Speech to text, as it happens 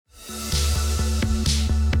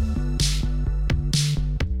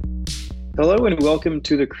Hello and welcome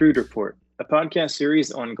to the Crude Report, a podcast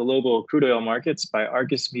series on global crude oil markets by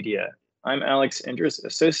Argus Media. I'm Alex Indris,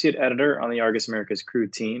 Associate Editor on the Argus Americas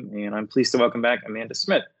Crude team, and I'm pleased to welcome back Amanda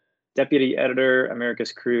Smith, Deputy Editor,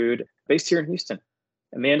 Americas Crude, based here in Houston.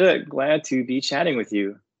 Amanda, glad to be chatting with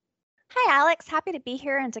you. Hi, Alex. Happy to be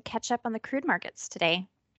here and to catch up on the crude markets today.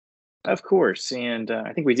 Of course, and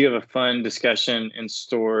I think we do have a fun discussion in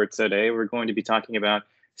store today. We're going to be talking about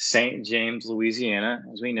St. James, Louisiana.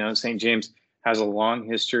 As we know, St. James has a long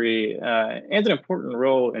history and an important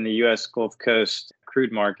role in the U.S. Gulf Coast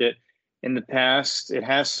crude market. In the past, it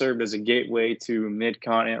has served as a gateway to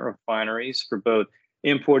mid-continent refineries for both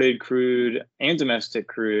imported crude and domestic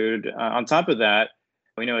crude. On top of that,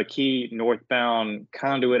 we know a key northbound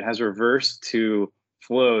conduit has reversed to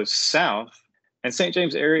flow south. And St.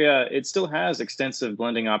 James area, it still has extensive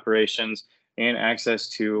blending operations and access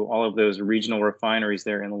to all of those regional refineries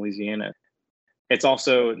there in Louisiana. It's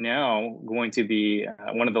also now going to be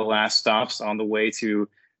one of the last stops on the way to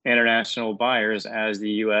international buyers as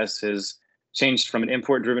the U.S. has changed from an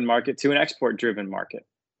import-driven market to an export-driven market.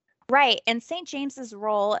 Right, and St. James's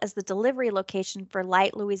role as the delivery location for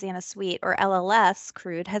light Louisiana sweet, or LLS,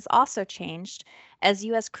 crude has also changed as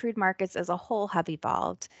U.S. crude markets as a whole have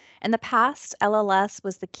evolved. In the past, LLS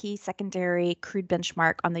was the key secondary crude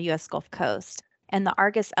benchmark on the U.S. Gulf Coast, and the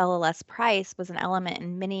Argus LLS price was an element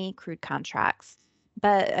in many crude contracts.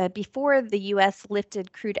 But before the U.S.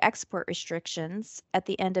 lifted crude export restrictions at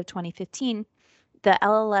the end of 2015, the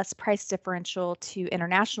LLS price differential to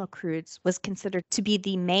international crudes was considered to be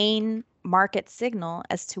the main market signal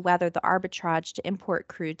as to whether the arbitrage to import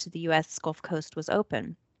crude to the U.S. Gulf Coast was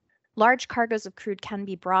open. Large cargoes of crude can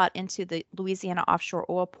be brought into the Louisiana Offshore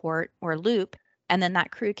Oil Port, or LOOP, and then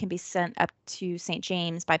that crude can be sent up to St.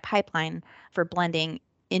 James by pipeline for blending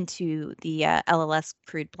into the LLS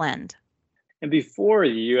crude blend. And before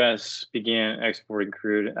the U.S. began exporting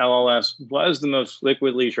crude, LLS was the most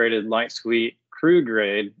liquidly traded light sweet crude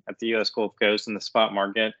grade at the U.S. Gulf Coast in the spot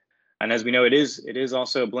market. And as we know, it is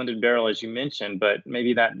also a blended barrel, as you mentioned, but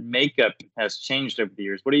maybe that makeup has changed over the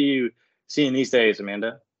years. What are you seeing these days,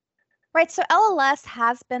 Amanda? Right, so LLS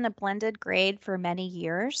has been a blended grade for many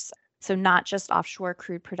years. So not just offshore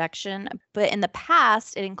crude production, but in the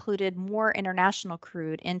past, it included more international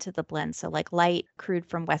crude into the blend. So like light crude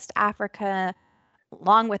from West Africa,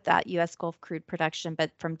 along with that U.S. Gulf crude production, but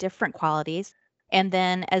from different qualities. And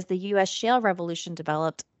then as the U.S. shale revolution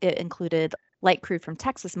developed, it included light crude from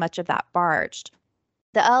Texas, much of that barged.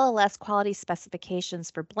 The LLS quality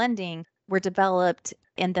specifications for blending were developed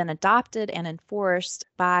and then adopted and enforced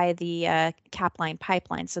by the Capline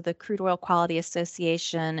pipeline. So the Crude Oil Quality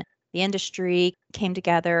Association, the industry came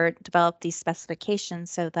together, developed these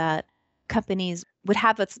specifications so that companies would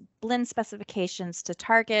have its blend specifications to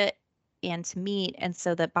target and to meet, and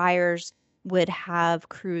so that buyers would have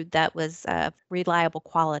crude that was reliable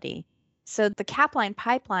quality. So the Capline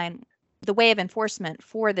pipeline, the way of enforcement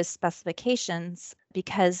for the specifications,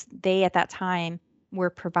 because they at that time were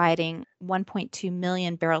providing 1.2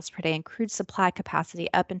 million barrels per day in crude supply capacity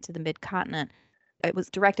up into the mid-continent. It was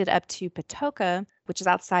directed up to Patoka, which is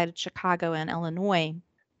outside of Chicago and Illinois,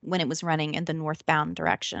 when it was running in the northbound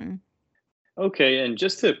direction. Okay, and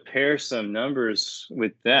just to pair some numbers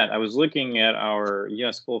with that, I was looking at our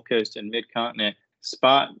U.S. Gulf Coast and Mid-Continent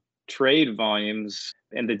spot trade volumes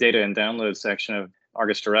in the data and download section of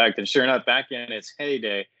Argus Direct. And sure enough, back in its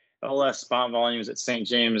heyday, LS spot volumes at St.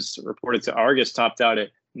 James reported to Argus topped out at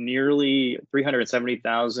nearly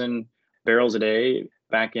 370,000 barrels a day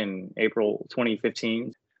back in April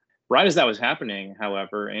 2015. Right as that was happening,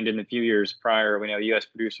 however, and in the few years prior, we know U.S.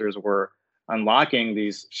 producers were unlocking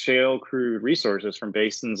these shale crude resources from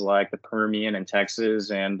basins like the Permian in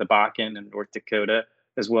Texas and the Bakken in North Dakota,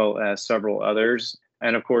 as well as several others.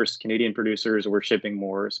 And of course, Canadian producers were shipping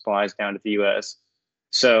more supplies down to the U.S.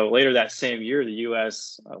 So later that same year, the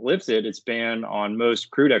U.S. lifted its ban on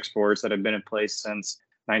most crude exports that had been in place since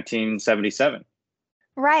 1977.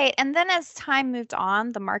 Right. And then as time moved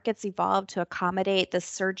on, the markets evolved to accommodate the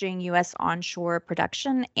surging U.S. onshore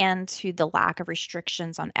production and to the lack of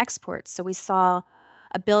restrictions on exports. So we saw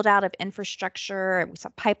a build out of infrastructure, we saw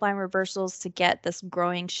pipeline reversals to get this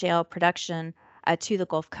growing shale production to the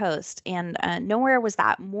Gulf Coast. And nowhere was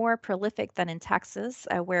that more prolific than in Texas,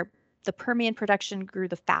 where the Permian production grew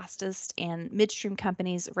the fastest and midstream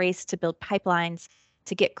companies raced to build pipelines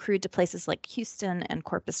to get crude to places like Houston and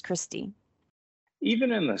Corpus Christi.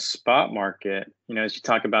 Even in the spot market, as you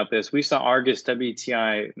talk about this, we saw Argus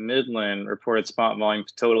WTI Midland reported spot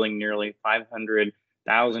volumes totaling nearly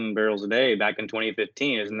 500,000 barrels a day back in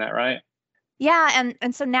 2015. Isn't that right? Yeah,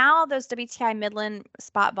 and so now those WTI Midland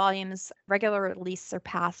spot volumes regularly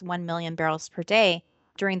surpass 1 million barrels per day.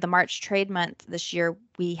 During the March trade month this year,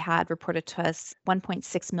 we had reported to us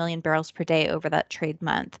 1.6 million barrels per day over that trade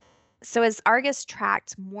month. So as Argus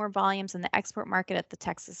tracked more volumes in the export market at the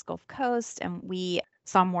Texas Gulf Coast, and we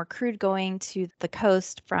saw more crude going to the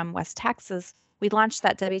coast from West Texas, we launched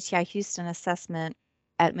that WTI Houston assessment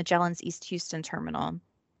at Magellan's East Houston terminal.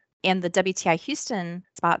 And the WTI Houston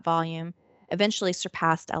spot volume eventually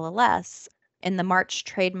surpassed LLS. In the March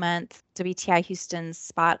trade month, WTI Houston's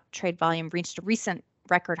spot trade volume reached a recent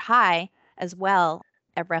record high as well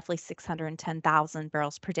at roughly 610,000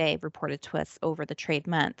 barrels per day reported to us over the trade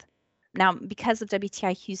month. Now, because of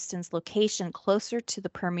WTI Houston's location closer to the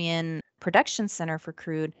Permian production center for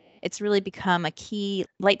crude, it's really become a key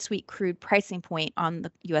light sweet crude pricing point on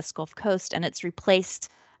the U.S. Gulf Coast, and it's replaced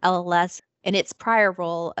LLS in its prior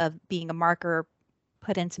role of being a marker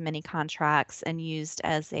put into many contracts and used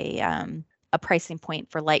as a pricing point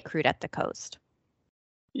for light crude at the coast.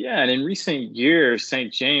 Yeah, and in recent years,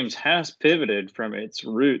 St. James has pivoted from its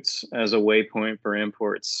roots as a waypoint for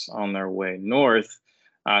imports on their way north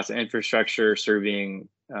to infrastructure serving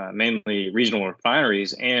mainly regional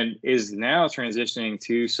refineries and is now transitioning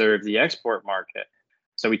to serve the export market.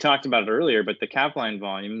 So we talked about it earlier, but the Capline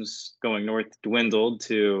volumes going north dwindled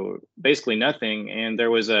to basically nothing, and there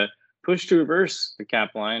was a push to reverse the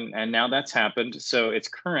Capline, and now that's happened. So its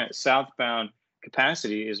current southbound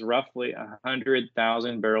capacity is roughly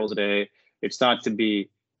 100,000 barrels a day. It's thought to be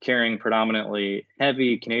carrying predominantly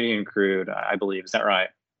heavy Canadian crude, I believe. Is that right?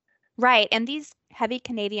 Right. And these heavy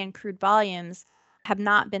Canadian crude volumes have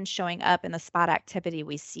not been showing up in the spot activity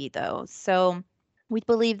we see, though. So we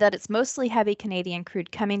believe that it's mostly heavy Canadian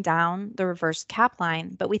crude coming down the reverse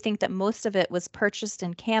Capline, but we think that most of it was purchased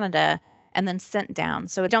in Canada and then sent down.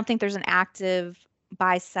 So I don't think there's an active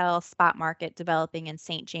buy sell spot market developing in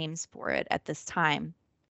St. James for it at this time.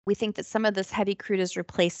 We think that some of this heavy crude is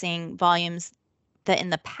replacing volumes that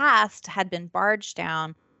in the past had been barged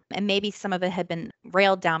down, and maybe some of it had been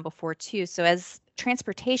railed down before too. So as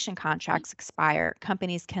transportation contracts expire,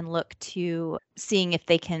 companies can look to seeing if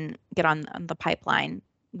they can get on the pipeline,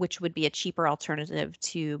 which would be a cheaper alternative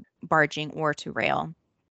to barging or to rail.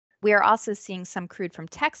 We are also seeing some crude from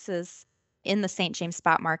Texas in the St. James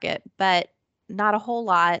spot market, but not a whole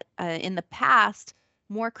lot. In the past,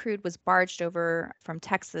 more crude was barged over from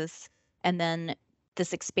Texas, and then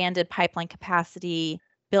this expanded pipeline capacity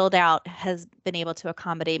build out has been able to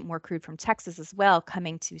accommodate more crude from Texas as well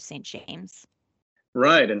coming to St. James.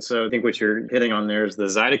 Right. And so I think what you're hitting on there is the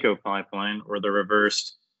Zydeco pipeline or the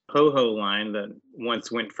reversed HoHo line that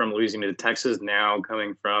once went from Louisiana to Texas, now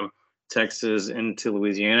coming from Texas into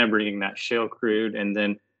Louisiana, bringing that shale crude. And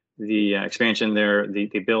then the expansion there, the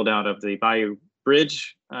build out of the Bayou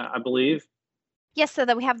Bridge, I believe. Yes, so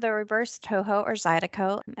that we have the reverse Toho or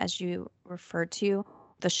Zydeco, as you referred to,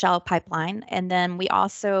 the Shell pipeline. And then we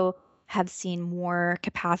also have seen more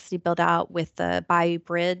capacity build out with the Bayou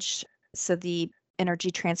Bridge. So the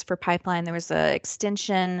Energy Transfer Pipeline, there was an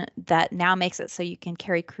extension that now makes it so you can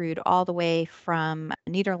carry crude all the way from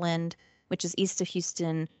Nederland, which is east of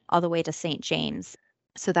Houston, all the way to St. James.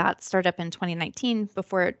 So that started up in 2019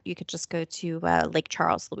 before you could just go to Lake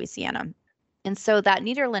Charles, Louisiana. And so that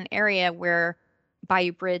Nederland area where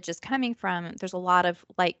Bayou Bridge is coming from, there's a lot of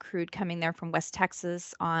light crude coming there from West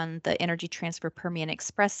Texas on the Energy Transfer Permian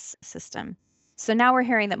Express system. So now we're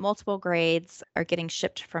hearing that multiple grades are getting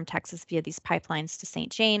shipped from Texas via these pipelines to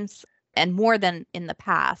St. James, and more than in the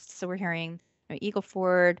past. So we're hearing Eagle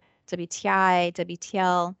Ford, WTI,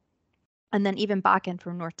 WTL, and then even Bakken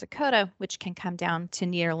from North Dakota, which can come down to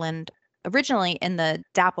Nederland, originally in the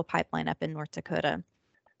DAPL pipeline up in North Dakota.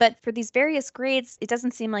 But for these various grades, it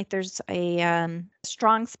doesn't seem like there's a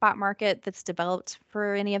strong spot market that's developed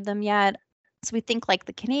for any of them yet. So we think like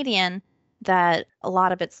the Canadian, that a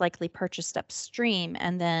lot of it's likely purchased upstream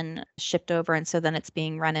and then shipped over. And so then it's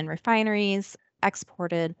being run in refineries,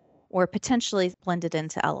 exported, or potentially blended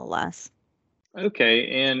into LLS. Okay,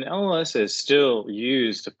 and LLS is still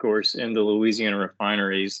used, of course, in the Louisiana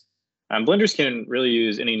refineries. Blenders can really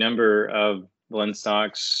use any number of blend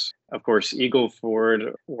stocks. Of course, Eagle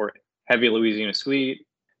Ford or Heavy Louisiana Sweet,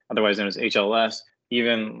 otherwise known as HLS,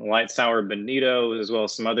 even light sour bonito, as well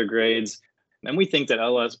as some other grades. And we think that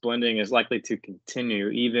LLS blending is likely to continue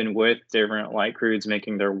even with different light crudes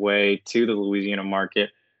making their way to the Louisiana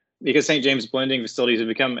market because St. James blending facilities have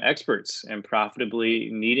become experts in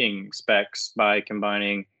profitably meeting specs by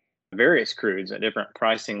combining various crudes at different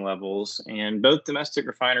pricing levels. And both domestic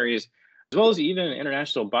refineries, as well as even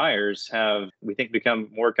international buyers, have, we think, become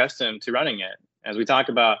more accustomed to running it. As we talk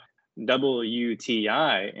about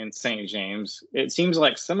WTI in St. James, it seems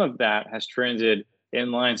like some of that has trended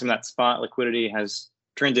in line, some of that spot liquidity has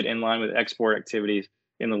trended in line with export activities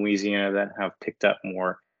in Louisiana that have picked up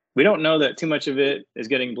more. We don't know that too much of it is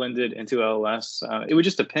getting blended into LLS. It would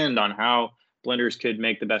just depend on how blenders could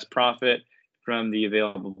make the best profit from the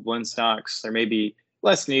available blend stocks. There may be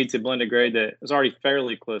less need to blend a grade that is already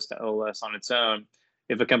fairly close to LLS on its own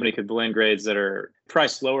if a company could blend grades that are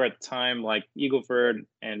priced lower at the time, like Eagleford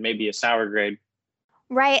and maybe a sour grade.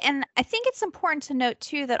 Right. And I think it's important to note,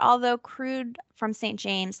 too, that although crude from St.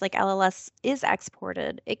 James, like LLS, is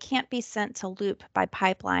exported, it can't be sent to Loop by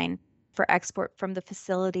pipeline for export from the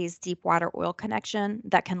facility's deep water oil connection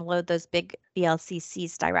that can load those big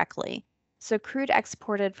VLCCs directly. So crude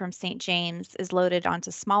exported from St. James is loaded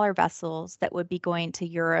onto smaller vessels that would be going to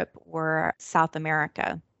Europe or South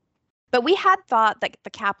America. But we had thought that the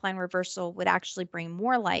Capline reversal would actually bring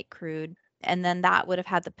more light crude, and then that would have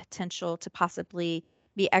had the potential to possibly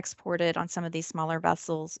be exported on some of these smaller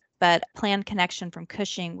vessels. But planned connection from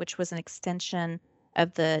Cushing, which was an extension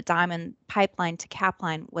of the Diamond pipeline to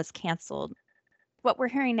Capline, was canceled. What we're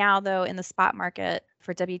hearing now, though, in the spot market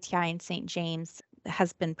for WTI in St. James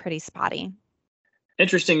has been pretty spotty.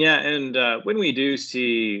 Interesting, yeah. And when we do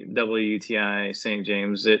see WTI St.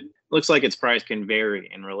 James, it looks like its price can vary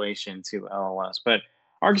in relation to LLS. But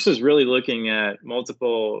Argus is really looking at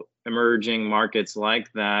multiple emerging markets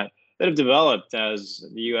like that have developed as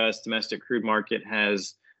the U.S. domestic crude market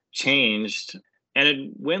has changed.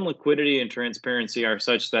 And when liquidity and transparency are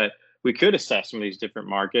such that we could assess some of these different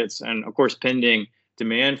markets, and of course, pending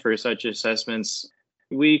demand for such assessments,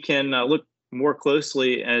 we can look more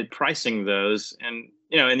closely at pricing those. And,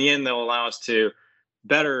 in the end, they'll allow us to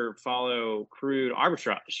better follow crude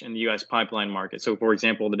arbitrage in the U.S. pipeline market. So, for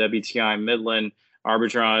example, the WTI Midland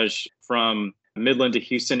arbitrage from Midland to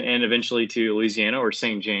Houston and eventually to Louisiana or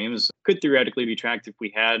St. James could theoretically be tracked if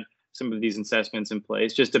we had some of these assessments in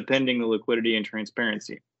place, just depending the liquidity and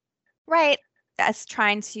transparency. Right. Us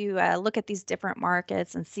trying to look at these different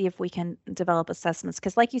markets and see if we can develop assessments.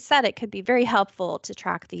 Because like you said, it could be very helpful to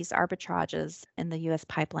track these arbitrages in the U.S.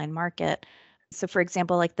 pipeline market. So for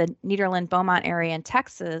example, like the Nederland Beaumont area in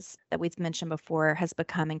Texas that we've mentioned before has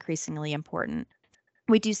become increasingly important.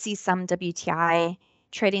 We do see some WTI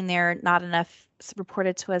trading there, not enough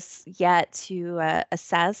reported to us yet to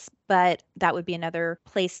assess, but that would be another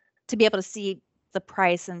place to be able to see the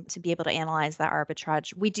price and to be able to analyze that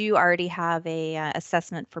arbitrage. We do already have a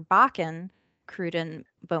assessment for Bakken crude in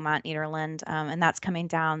Beaumont, Nederland, and that's coming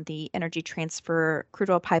down the Energy Transfer crude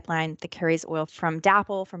oil pipeline that carries oil from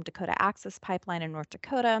DAPL, from Dakota Access Pipeline in North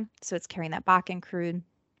Dakota. So it's carrying that Bakken crude.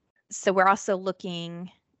 So we're also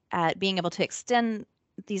looking at being able to extend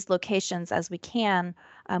these locations as we can.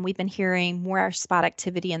 We've been hearing more spot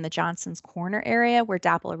activity in the Johnson's Corner area where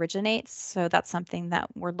DAPL originates. So that's something that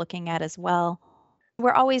we're looking at as well.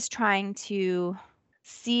 We're always trying to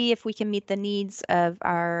see if we can meet the needs of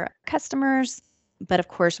our customers, but of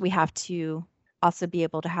course we have to also be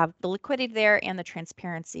able to have the liquidity there and the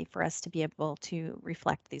transparency for us to be able to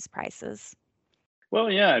reflect these prices. Well,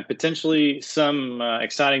 yeah, potentially some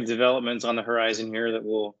exciting developments on the horizon here that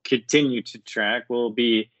we'll continue to track. Will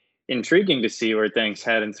be intriguing to see where things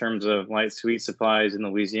head in terms of light sweet supplies in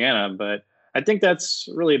Louisiana. But I think that's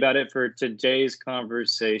really about it for today's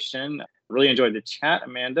conversation. Really enjoyed the chat,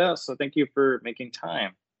 Amanda. So thank you for making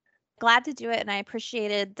time. Glad to do it, and I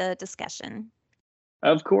appreciated the discussion.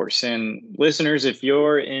 Of course. And listeners, if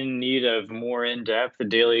you're in need of more in-depth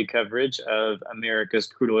daily coverage of America's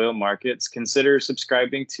crude oil markets, consider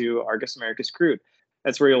subscribing to Argus America's Crude.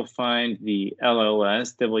 That's where you'll find the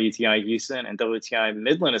LLS, WTI Houston, and WTI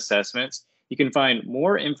Midland assessments. You can find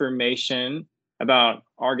more information about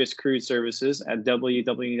Argus Crude Services at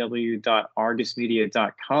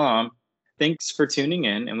www.argusmedia.com. Thanks for tuning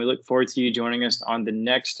in, and we look forward to you joining us on the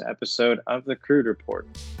next episode of the Crude Report.